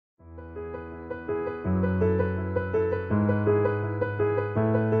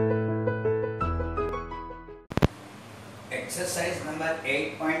exercise number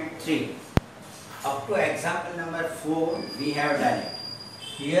 8.3 up to example number 4 we have done it.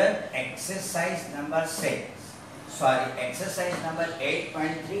 Here exercise number 6, exercise number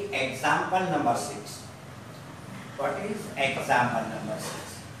 8.3 example number 6. What is example number 6?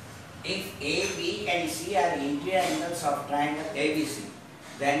 If A, B and C are interior angles of triangle ABC,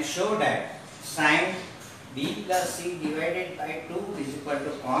 then show that sin B plus C divided by 2 is equal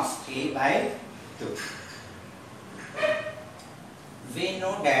to cos A by 2. We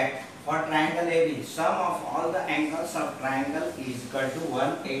know that for triangle AB, sum of all the angles of triangle is equal to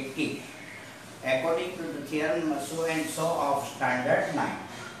 180 according to the theorem so and so of standard 9.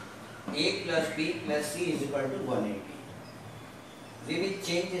 A plus B plus C is equal to 180. We will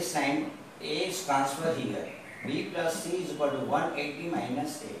change the sign. A is transferred here. B plus C is equal to 180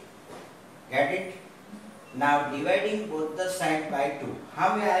 minus A. Get it? Now dividing both the sides by 2.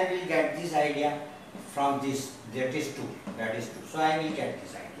 How I will get this idea? From this, that is 2. So I will get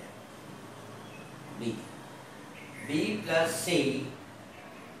this idea. B plus C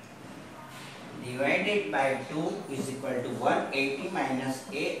divided by 2 is equal to 180 minus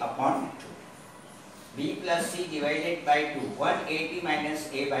A upon 2. B plus C divided by 2, 180 minus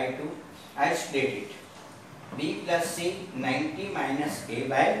A by 2, I split it. B plus C 90 minus A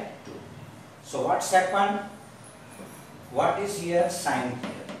by 2. So what's happened? What is here? Sign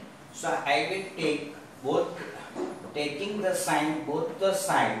here. So I will take both, taking the sign, both the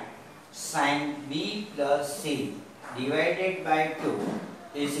side, sin B plus C divided by 2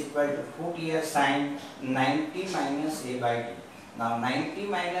 is equal to, put here sin 90 minus A by 2. Now 90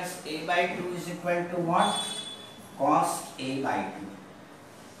 minus A by 2 is equal to what? Cos A by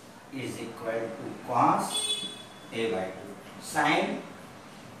 2 is equal to cos A by 2. Sin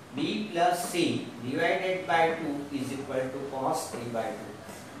B plus C divided by 2 is equal to cos A by 2.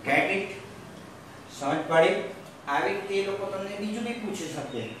 Get it? समझ पड़ी? આવી રીતે લોકો તમને બીજું નહીં પૂછી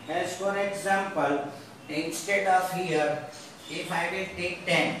શકે. As for example, instead of here, if I will take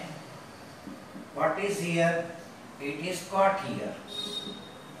 10, what is here? It is cot here.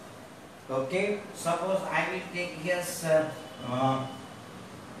 Okay. Suppose I will take here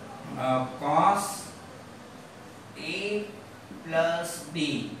cos A plus B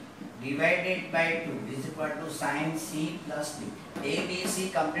divided by 2 is equal to sin C plus D. A, B, C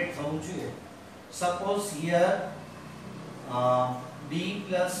complete થવું જોઈએ. Suppose here B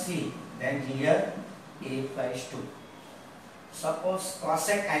plus C, then here A plus 2. Suppose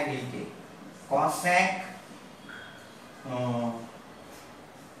cosec I will take. Cosec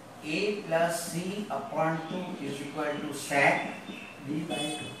A plus C upon 2 is equal to sec B by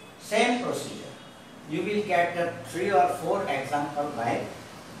 2. Same procedure. You will get 3 or 4 examples by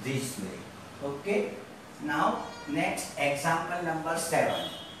this way. Okay. Now next example number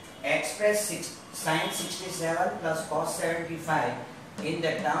 7. Express sin 67 plus cos 75 in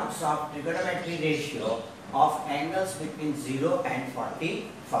the terms of trigonometry ratio of angles between 0 and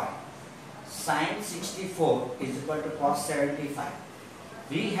 45. Sin 64 is equal to cos 75.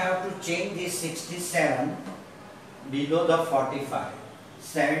 We have to change this 67 below the 45.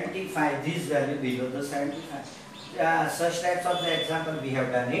 75, this value below the 75. Such types of the example we have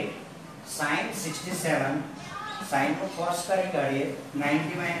done it. Sin 67, sin को cos करी करिए,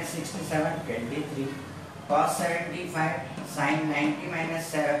 90 minus 67 23. Cos 75, sin 90 minus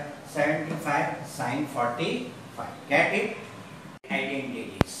 75, sin 45. Get it?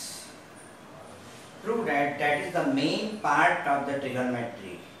 Identities. Prove that is the main part of the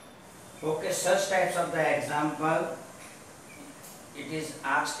trigonometry. Okay, such types of the example it is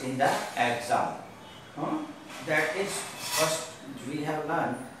asked in the exam. That is first we have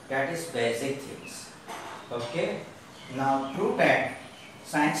learned, that is basic things. Okay. Now prove that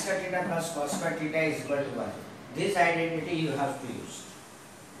sin square theta plus cos square theta is equal to 1. This identity you have to use.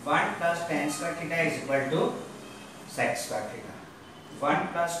 1 plus tan square theta is equal to sec square theta. 1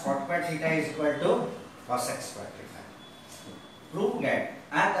 plus cot square theta is equal to cosec square theta. Prove that.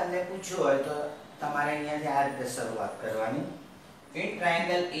 આ તમને પૂછ્યું હોય તો તમારે અહીંયાથી આ રીતે શરૂઆત કરવાની. In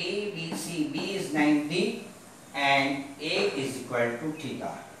triangle ABC, B is 90 and A is equal to theta.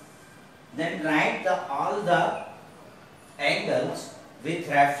 Then write all the angles with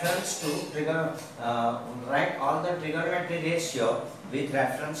reference to write all the trigonometry ratio with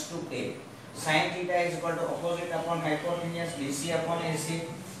reference to A. Sin theta is equal to opposite upon hypotenuse BC upon AC.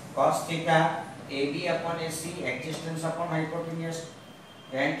 Cos theta AB upon AC, adjacent upon hypotenuse.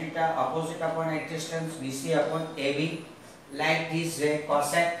 Tan theta opposite upon adjacent BC upon AB. Like this way,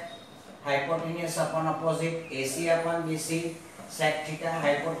 cosec hypotenuse upon opposite, AC upon BC, sec theta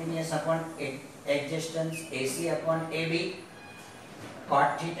hypotenuse upon adjacent, AC upon AB,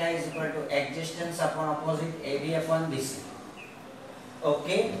 cot theta is equal to adjacent upon opposite, AB upon BC.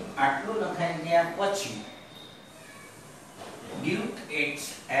 Okay, આટલું લખાઈ ગયા પછી give it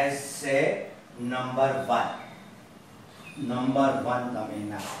as a number 1. Number 1 તમે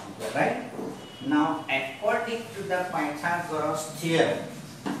નાખો, right? Now according to the Pythagoras theorem,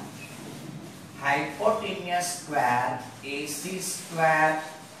 hypotenuse square AC square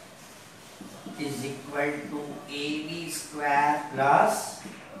is equal to AB square plus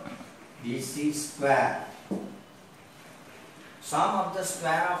BC square. Sum of the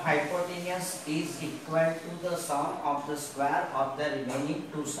square of hypotenuse is equal to the sum of the square of the remaining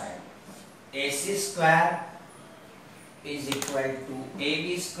two sides. AC square is equal to AB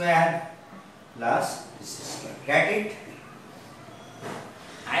square plus BC square. Get it?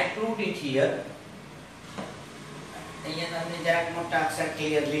 I proved it here. અહીંયા તમને જરાક મોટા અક્ષર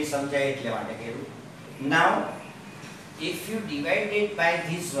clearly સમજાય એટલે માટે કહેવું. Now if you divide it by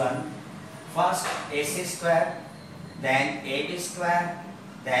this one, first AC square, then AB square,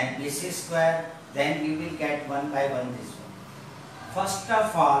 then BC square, then we will get one by one this one. First of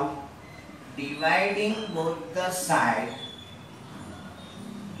all, dividing both the side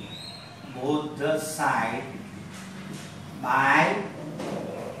by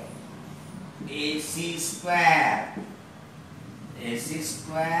AC square. AC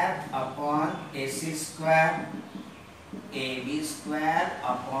square upon AC square, AB square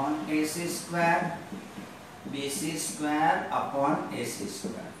upon AC square, BC square upon AC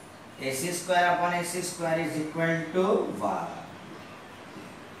square. AC square upon AC square is equal to 1.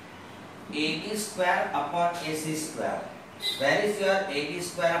 AB square upon AC square. Where is your AB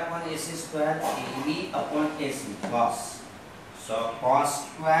square upon AC square? AB upon AC, cos. So cos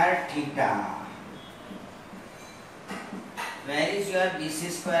square theta. Where is your BC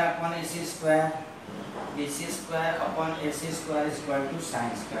square upon AC square? BC square upon AC square is equal to sin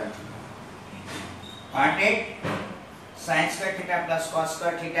square theta. Got it? Sin square theta plus cos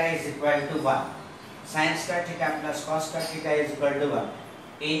square theta is equal to 1. Sin square theta plus cos square theta is equal to 1.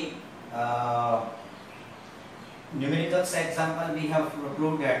 In numericals example, we have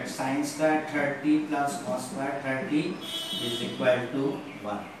proved that sin square 30 plus cos square 30 is equal to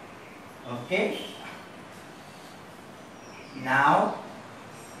 1. Okay? Now,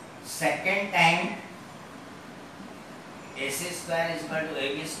 second time, AC square is equal to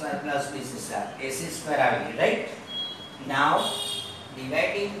AB square plus BC square. AC square आएगी, right? Now,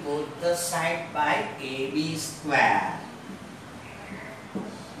 dividing both the side by AB square.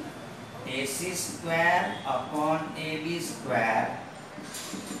 AC square upon AB square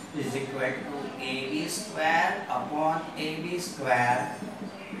is equal to AB square upon AB square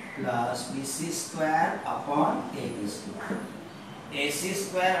plus BC square upon AB square. AC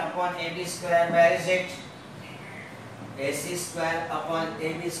square upon AB square, where is it? AC square upon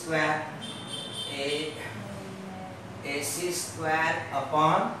AB square, AC square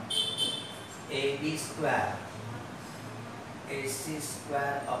upon AB square, AC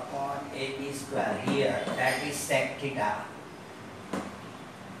square upon AB square here, that is sec theta.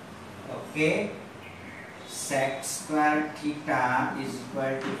 Okay, sec square theta is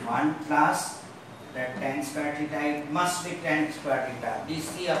equal to 1 plus that tan square theta, it must be tan square theta,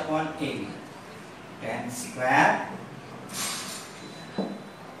 BC upon AB, tan square.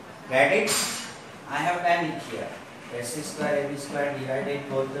 Get it? I have done it here. AC square AB square divided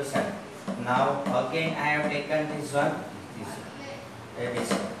both the sides. Now again I have taken this one, this one, AB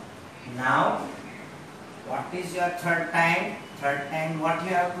square. Now what is your third time? Third time what you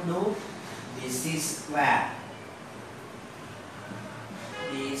have to do? BC square.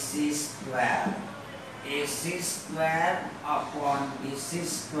 BC square. AC square upon BC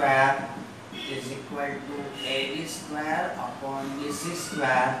square is equal to AB square upon BC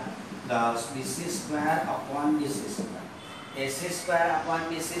square plus BC square upon BC square. AC square upon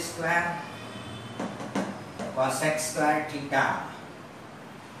BC square, cosec square theta.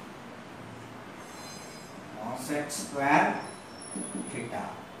 Cosec square theta.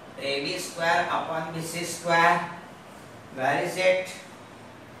 AB square upon BC square, where is it?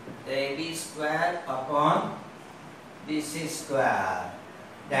 AB square upon BC square,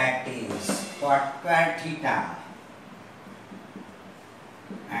 that is cot square theta,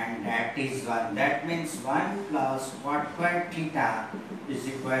 and that is 1. That means 1 plus cot square theta is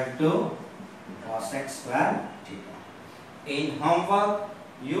equal to cosec square theta. In homework,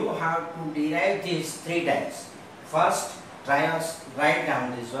 you have to derive these 3 times. First, try or write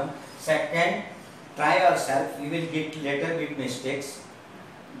down this one. Second, try yourself. You will get later with mistakes.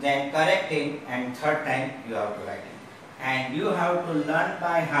 Then correcting, and third time you have to write it. And you have to learn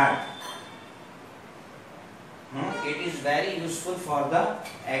by heart. It is very useful for the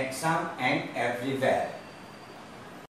exam and everywhere.